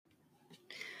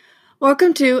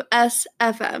Welcome to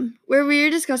SFM, where we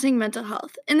are discussing mental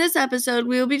health. In this episode,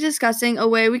 we will be discussing a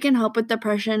way we can help with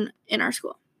depression in our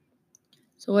school.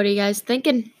 So what are you guys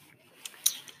thinking?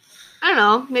 I don't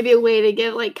know, maybe a way to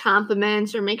give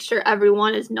compliments or make sure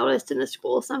everyone is noticed in the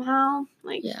school somehow.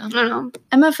 I don't know.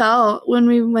 MFL, when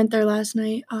we went there last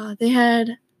night, they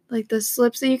had the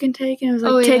slips that you can take, and it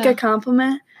was take a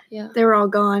compliment. Yeah. They were all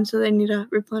gone, so they need to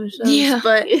replenish those. Yeah.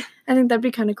 But I think that'd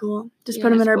be kind of cool. Just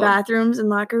put them in our bathrooms and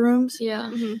locker rooms. Yeah.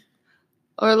 Mm-hmm.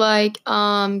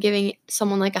 Or giving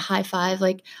someone a high five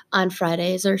on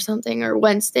Fridays or something, or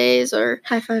Wednesdays, or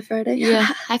High Five Friday. Yeah,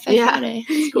 High Five Friday.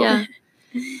 Cool. Yeah.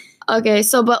 Okay,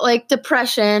 so but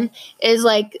depression is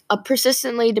a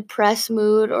persistently depressed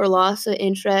mood or loss of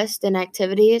interest in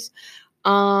activities.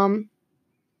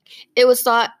 It was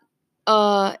thought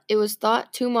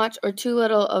too much or too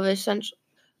little of essential.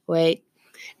 Wait,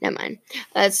 never mind.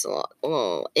 That's a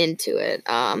little into it.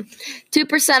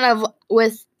 2% of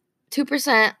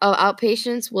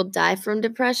outpatients will die from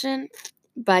depression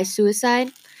by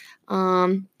suicide.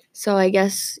 So I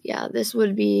guess this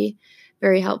would be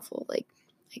very helpful.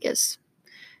 I guess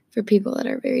for people that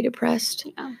are very depressed.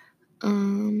 Yeah.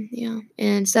 And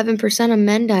 7% of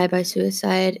men die by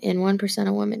suicide, and 1%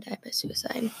 of women die by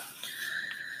suicide.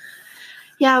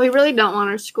 Yeah, we really don't want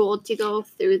our school to go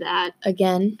through that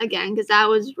again, because that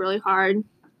was really hard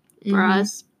for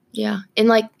us. Yeah, and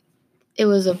it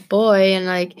was a boy, and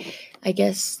I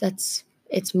guess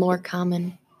it's more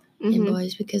common in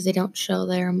boys because they don't show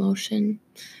their emotion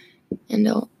and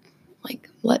don't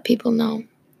let people know.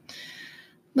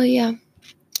 But yeah,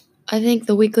 I think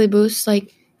the weekly boost,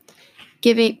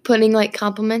 putting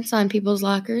compliments on people's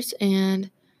lockers,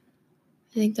 and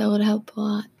I think that would help a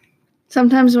lot.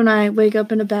 Sometimes when I wake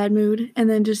up in a bad mood and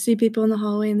then just see people in the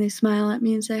hallway and they smile at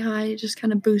me and say hi, it just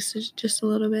kind of boosts it just a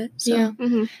little bit. So. Yeah.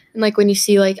 Mm-hmm. And when you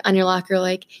see on your locker,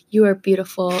 you are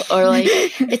beautiful, or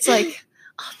it's oh,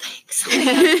 thanks.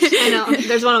 I know.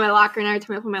 There's one on my locker, and every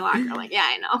time I open my locker, I'm yeah,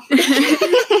 I know.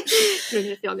 It makes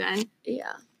me feel good.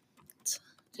 Yeah.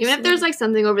 Even if there's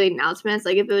something over the announcements,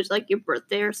 if it was your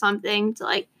birthday or something,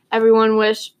 to everyone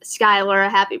wish Skylar a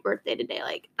happy birthday today.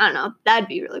 I don't know, that'd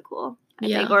be really cool. I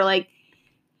think. Or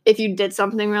if you did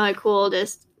something really cool,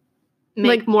 just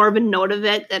make more of a note of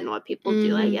it than what people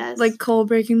do, I guess. Cole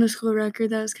breaking the school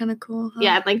record, that was kind of cool. Huh?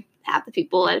 Yeah, half the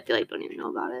people I feel don't even know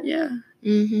about it. Yeah.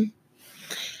 Mm-hmm.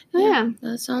 Yeah,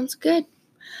 that sounds good.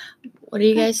 What are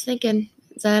you guys thinking?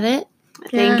 Is that it? I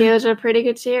think it was a pretty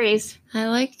good series. I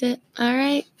liked it. All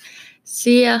right.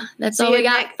 See ya. That's all we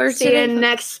got for today. See you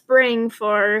next spring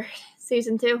for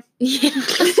season 2. Yeah.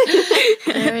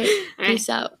 All right. Peace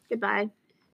out. Goodbye.